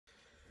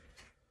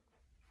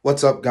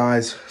What's up,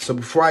 guys? So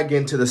before I get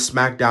into the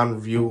SmackDown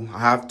review, I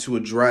have to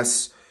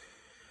address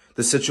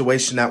the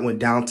situation that went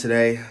down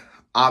today.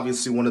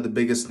 Obviously, one of the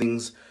biggest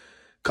things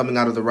coming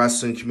out of the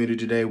wrestling community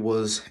today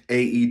was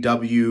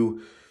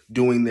AEW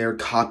doing their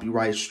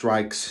copyright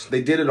strikes.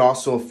 They did it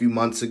also a few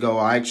months ago.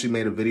 I actually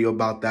made a video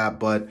about that,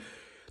 but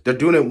they're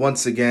doing it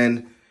once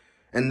again.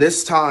 And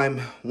this time,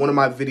 one of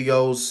my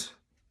videos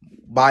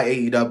by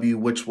AEW,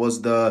 which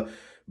was the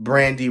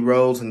Brandy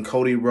Rhodes and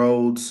Cody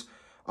Rhodes,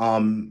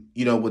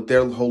 with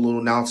their whole little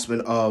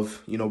announcement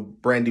of,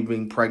 Brandy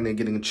being pregnant,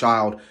 getting a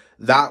child,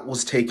 that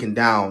was taken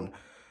down.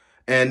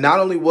 And not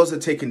only was it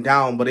taken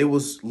down, but it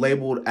was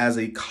labeled as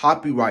a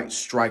copyright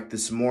strike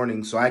this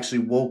morning. So I actually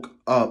woke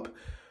up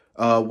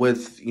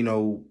with,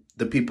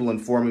 the people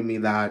informing me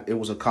that it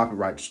was a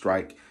copyright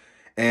strike.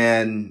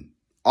 And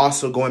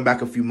also going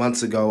back a few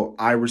months ago,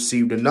 I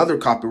received another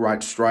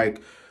copyright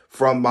strike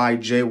from my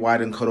Jay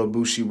White and Kota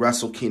Ibushi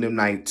Wrestle Kingdom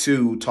Night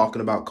 2,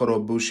 talking about Kota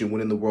Ibushi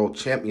winning the World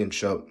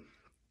Championship.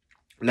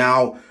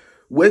 Now,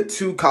 with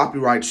two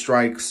copyright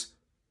strikes,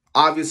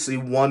 obviously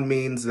one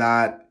means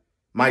that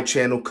my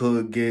channel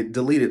could get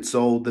deleted.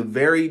 So the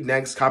very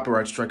next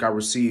copyright strike I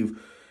receive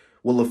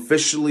will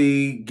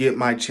officially get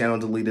my channel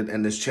deleted,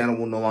 and this channel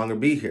will no longer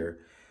be here.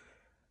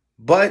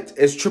 But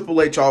as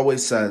Triple H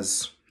always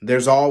says,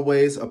 there's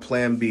always a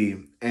plan B.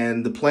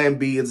 And the plan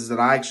B is that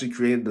I actually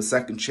created the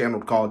second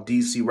channel called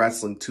DC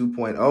Wrestling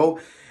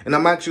 2.0. And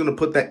I'm actually going to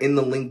put that in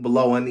the link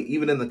below and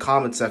even in the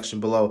comment section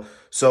below.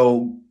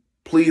 So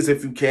please,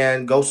 if you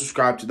can, go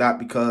subscribe to that,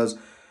 because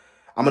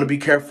I'm going to be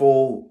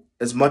careful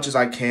as much as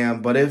I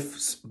can. But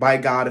if, by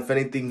God, if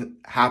anything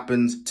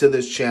happens to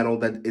this channel,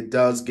 that it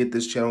does get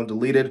this channel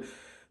deleted,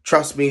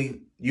 trust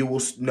me, you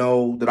will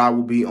know that I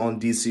will be on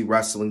DC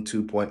Wrestling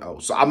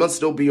 2.0. So I'm going to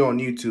still be on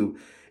YouTube.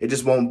 It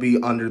just won't be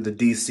under the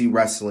DC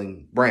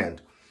Wrestling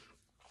brand.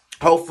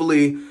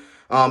 Hopefully,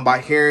 by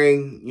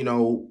hearing,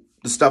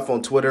 the stuff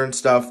on Twitter and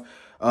stuff,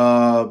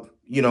 some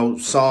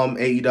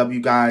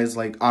AEW guys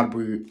like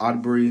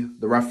Aubrey,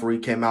 the referee,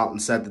 came out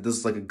and said that this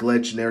is like a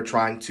glitch and they're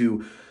trying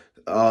to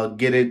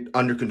get it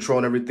under control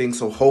and everything.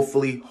 So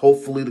hopefully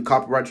the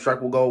copyright strike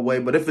will go away.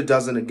 But if it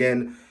doesn't,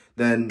 again,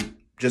 then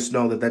just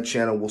know that that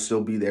channel will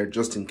still be there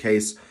just in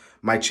case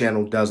my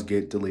channel does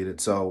get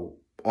deleted. So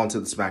on to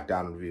the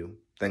SmackDown review.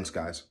 Thanks,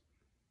 guys.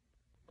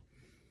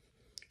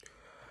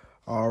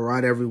 All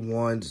right,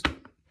 everyone.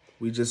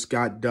 We just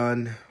got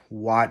done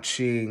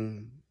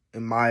watching,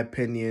 in my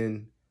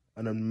opinion,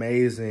 an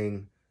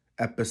amazing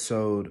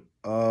episode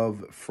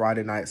of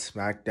Friday Night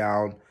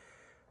SmackDown.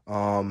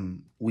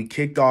 We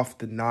kicked off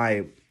the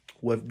night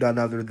with none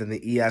other than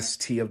the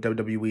EST of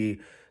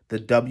WWE, the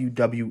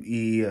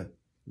WWE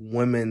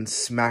Women's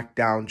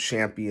SmackDown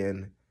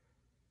Champion,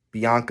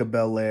 Bianca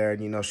Belair.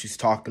 And, she's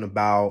talking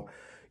about,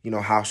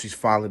 how she's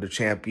finally the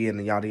champion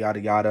and yada, yada,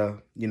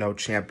 yada,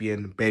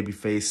 champion,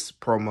 babyface,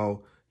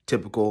 promo,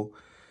 typical.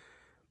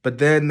 But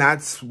then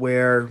that's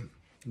where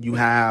you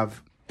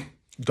have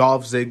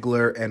Dolph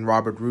Ziggler and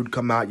Robert Roode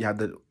come out. You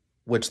have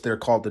which they're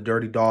called the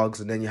Dirty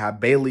Dogs. And then you have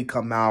Bayley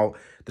come out,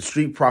 the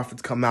Street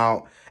Profits come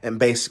out, and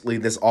basically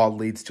this all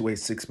leads to a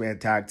six-man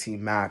tag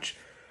team match.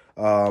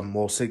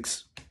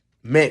 Six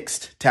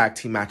mixed tag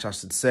team match, I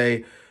should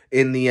say.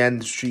 In the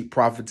end, the Street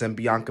Profits and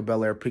Bianca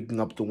Belair picking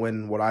up the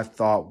win. What I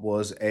thought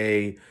was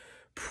a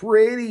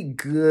pretty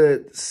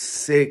good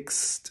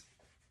sixth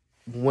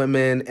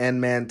women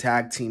and man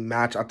tag team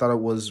match. I thought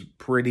it was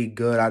pretty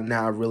good. I didn't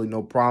have really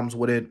no problems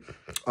with it.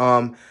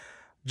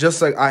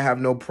 Just like I have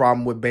no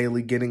problem with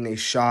Bayley getting a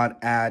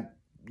shot at,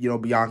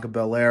 Bianca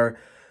Belair.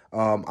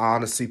 I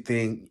honestly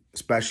think,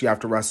 especially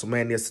after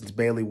WrestleMania, since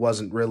Bayley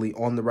wasn't really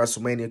on the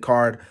WrestleMania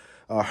card,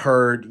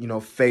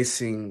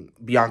 facing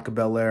Bianca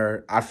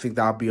Belair, I think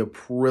that'll be a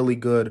really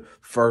good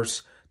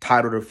first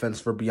title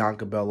defense for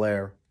Bianca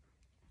Belair.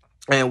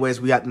 Anyways,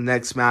 we had the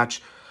next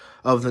match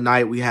of the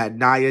night. We had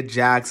Nia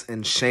Jax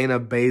and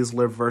Shayna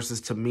Baszler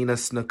versus Tamina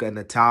Snuka and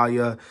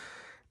Natalya.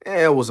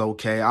 It was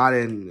okay.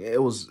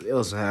 It was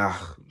just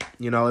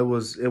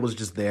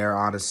there,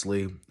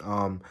 honestly.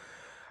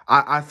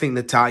 I think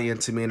Natalya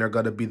and Tamina are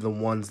going to be the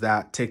ones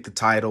that take the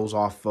titles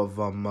off of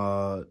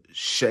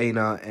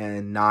Shayna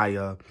and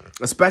Nia,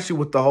 especially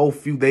with the whole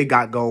feud they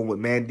got going with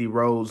Mandy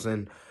Rose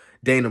and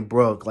Dana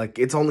Brooke. Like,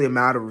 it's only a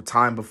matter of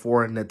time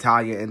before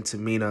Natalya and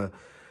Tamina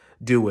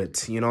do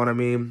it. You know what I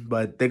mean?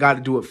 But they got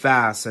to do it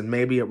fast, and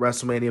maybe at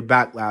WrestleMania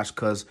Backlash,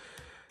 because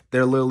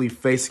they're literally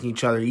facing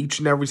each other each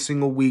and every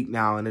single week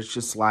now, and it's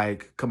just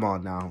like, come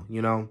on now,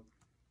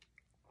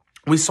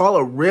 We saw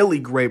a really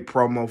great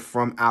promo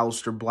from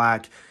Aleister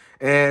Black.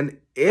 And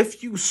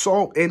if you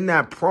saw in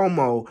that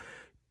promo,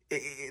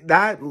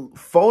 that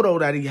photo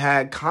that he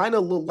had kind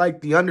of looked like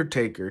The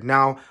Undertaker.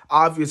 Now,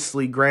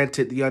 obviously,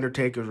 granted, The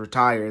Undertaker's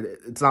retired.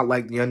 It's not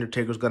like The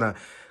Undertaker's going to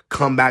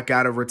come back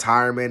out of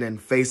retirement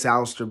and face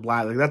Aleister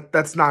Black. Like,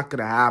 that's not going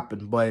to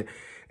happen. But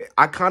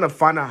I kind of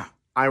find it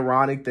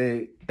ironic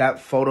that that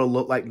photo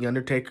looked like The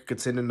Undertaker,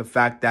 considering the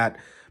fact that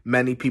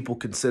many people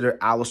consider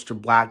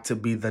Aleister Black to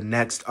be the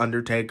next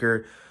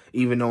Undertaker.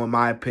 Even though, in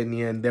my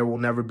opinion, there will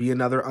never be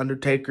another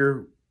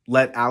Undertaker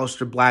let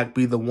Aleister Black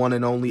be the one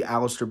and only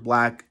Aleister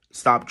Black.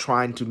 Stop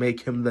trying to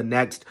make him the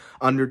next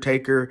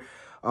Undertaker.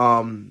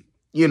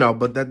 You know,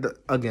 but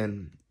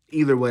again,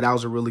 either way, that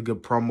was a really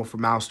good promo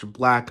from Aleister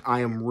Black. I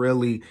am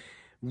really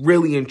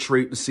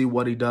intrigued to see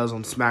what he does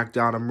on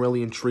SmackDown. I'm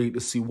really intrigued to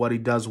see what he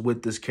does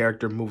with this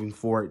character moving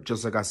forward,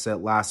 just like I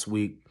said last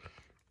week.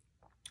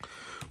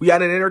 We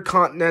had an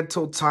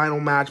Intercontinental title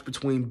match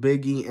between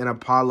Big E and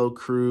Apollo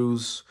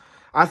Crews.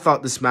 I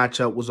thought this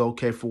matchup was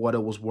okay for what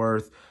it was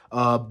worth.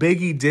 Big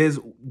E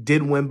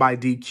did win by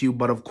DQ,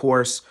 but of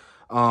course,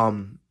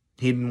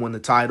 he didn't win the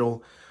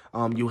title.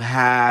 You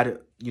had,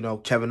 you know,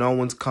 Kevin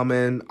Owens come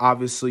in.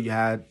 Obviously, you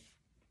had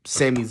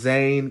Sami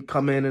Zayn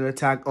come in and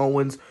attack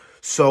Owens.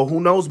 So who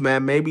knows,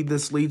 man? Maybe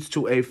this leads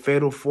to a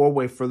fatal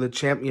four-way for the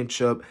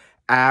championship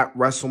at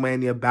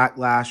WrestleMania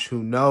Backlash.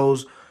 Who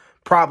knows?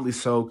 Probably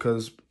so,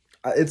 because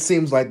it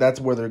seems like that's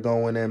where they're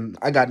going, and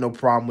I got no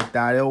problem with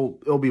that.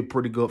 It'll be a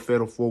pretty good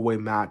fatal four-way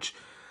match.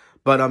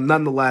 But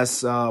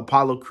nonetheless,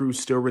 Apollo Crews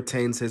still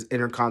retains his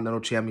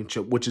Intercontinental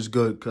Championship, which is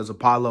good because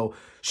Apollo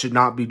should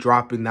not be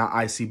dropping that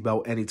IC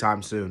belt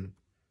anytime soon.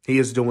 He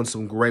is doing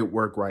some great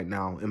work right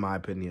now, in my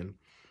opinion.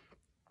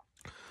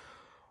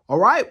 All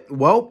right,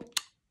 well,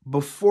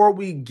 before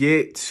we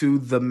get to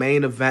the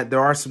main event,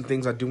 there are some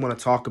things I do want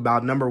to talk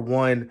about. Number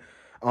one,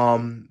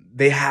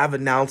 they have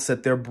announced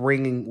that they're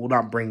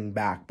not bringing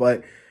back,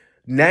 but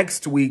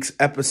next week's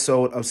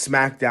episode of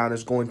SmackDown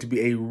is going to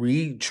be a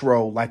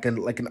retro, like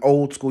an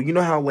old school. You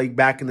know how like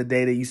back in the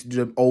day they used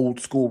to do old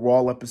school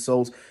Raw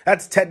episodes?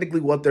 That's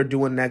technically what they're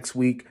doing next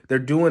week. They're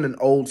doing an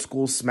old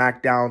school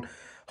SmackDown.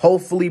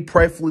 Hopefully,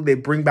 prayerfully, they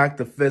bring back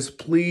the Fist.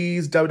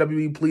 Please,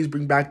 WWE, please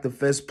bring back the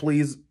Fist.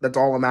 Please, that's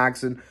all I'm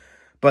asking.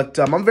 But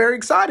I'm very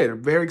excited.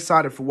 I'm very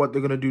excited for what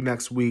they're going to do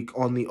next week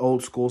on the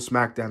old school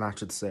SmackDown, I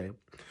should say.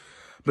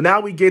 But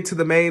now we get to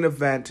the main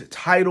event,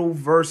 title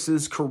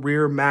versus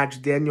career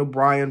match, Daniel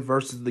Bryan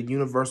versus the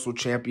Universal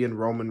Champion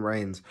Roman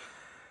Reigns.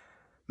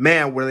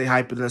 Man, were they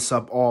hyping this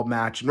up all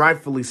match, and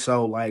rightfully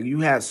so. Like, you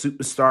had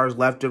superstars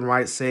left and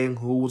right saying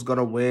who was going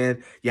to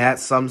win. You had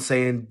some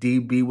saying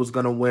DB was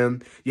going to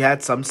win. You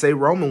had some say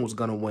Roman was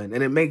going to win.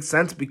 And it makes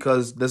sense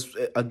because this,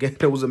 again,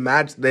 it was a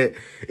match that,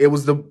 it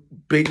was the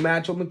big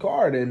match on the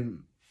card,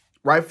 and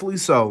rightfully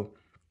so.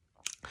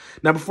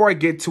 Now, before I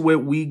get to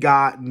it, we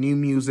got new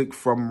music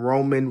from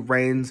Roman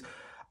Reigns.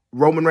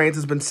 Roman Reigns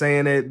has been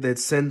saying it that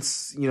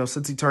since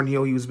he turned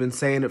heel, he's been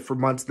saying it for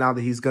months now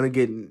that he's going to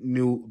get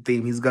new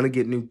theme. He's going to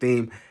get new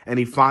theme, and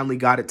he finally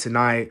got it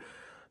tonight,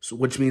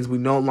 which means we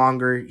no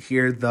longer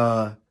hear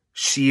the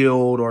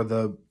Shield or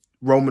the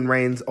Roman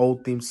Reigns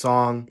old theme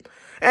song.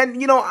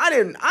 And,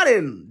 I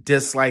didn't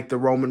dislike the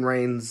Roman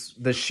Reigns,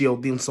 the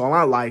Shield theme song.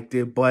 I liked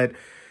it, but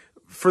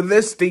for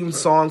this theme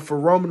song, for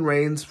Roman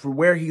Reigns, for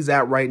where he's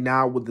at right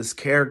now with his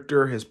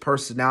character, his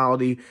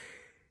personality,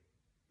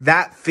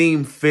 that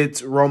theme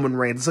fits Roman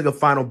Reigns. It's like a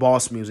final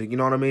boss music, you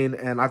know what I mean?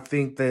 And I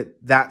think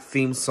that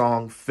theme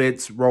song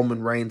fits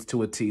Roman Reigns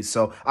to a T.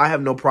 So I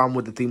have no problem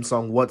with the theme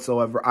song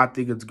whatsoever. I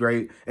think it's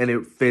great, and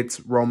it fits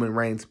Roman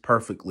Reigns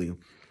perfectly.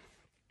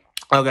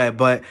 Okay,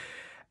 but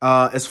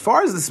as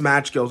far as this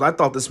match goes, I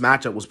thought this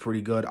matchup was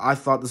pretty good. I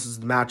thought this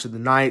was the match of the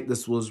night.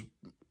 This was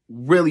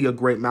really a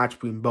great match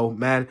between both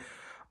men.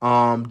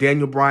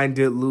 Daniel Bryan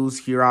did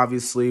lose here,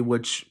 obviously,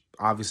 which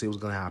obviously was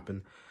going to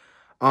happen.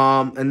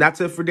 And that's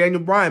it for Daniel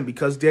Bryan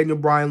because Daniel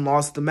Bryan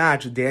lost the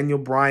match. Daniel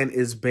Bryan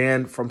is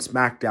banned from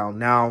SmackDown.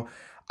 Now,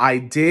 I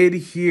did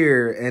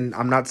hear, and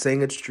I'm not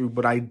saying it's true,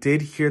 but I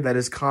did hear that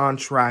his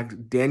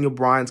contract, Daniel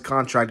Bryan's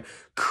contract,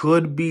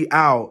 could be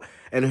out.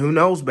 And who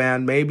knows,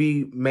 man,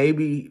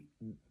 maybe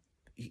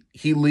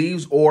he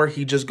leaves or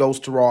he just goes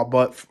to Raw.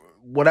 But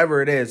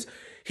whatever it is,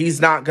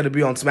 he's not going to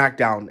be on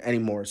SmackDown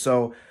anymore.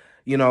 So,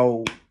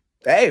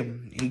 hey,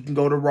 he can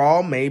go to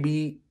Raw,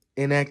 maybe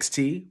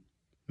NXT,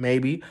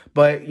 maybe.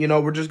 But,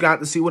 we're just got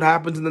to see what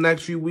happens in the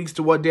next few weeks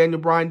to what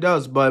Daniel Bryan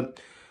does. But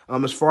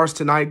as far as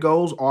tonight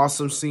goes,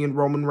 awesome seeing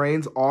Roman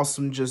Reigns.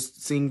 Awesome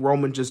just seeing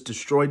Roman just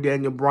destroy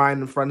Daniel Bryan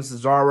in front of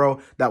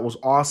Cesaro. That was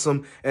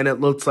awesome. And it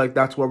looks like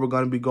that's where we're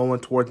going to be going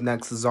towards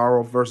next,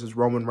 Cesaro versus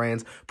Roman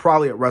Reigns.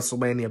 Probably at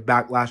WrestleMania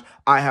Backlash.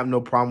 I have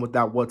no problem with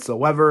that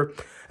whatsoever.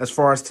 As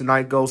far as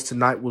tonight goes,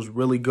 tonight was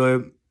really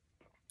good.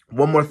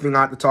 One more thing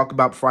I have to talk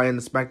about before I end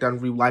the SmackDown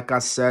review. Like I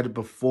said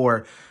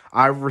before,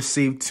 I've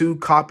received 2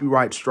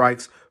 copyright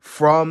strikes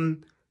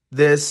from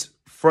this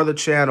for the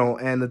channel,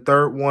 and the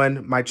third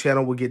one, my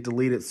channel will get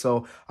deleted.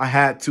 So I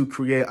had to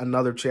create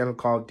another channel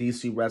called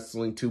DC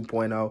Wrestling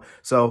 2.0.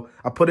 So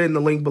I put it in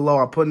the link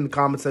below. I put it in the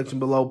comment section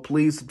below.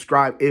 Please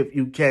subscribe if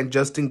you can,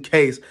 just in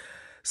case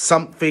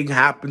something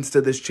happens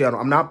to this channel.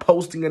 I'm not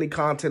posting any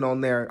content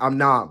on there. I'm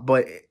not,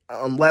 but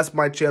unless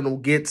my channel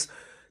gets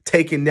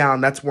taken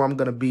down, that's where I'm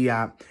going to be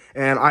at.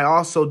 And I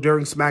also,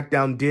 during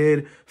SmackDown,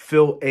 did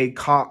feel a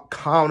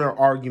counter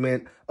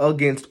argument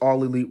against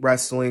All Elite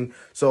Wrestling.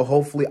 So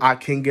hopefully I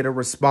can get a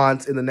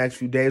response in the next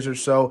few days or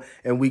so,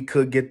 and we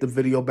could get the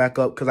video back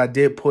up, because I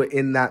did put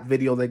in that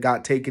video that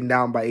got taken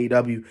down by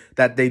AEW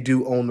that they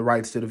do own the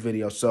rights to the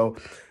video. So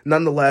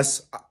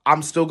nonetheless,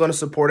 I'm still going to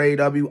support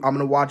AEW. I'm going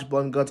to watch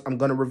Blood and Guts. I'm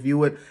going to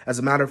review it. As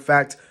a matter of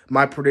fact,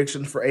 my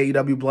predictions for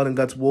AEW Blood and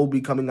Guts will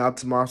be coming out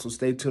tomorrow, so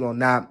stay tuned on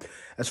that.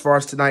 As far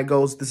as tonight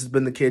goes, this has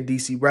been the Kid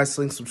DC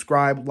Wrestling.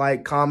 Subscribe,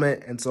 like,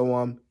 comment, and so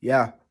on.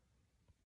 Yeah.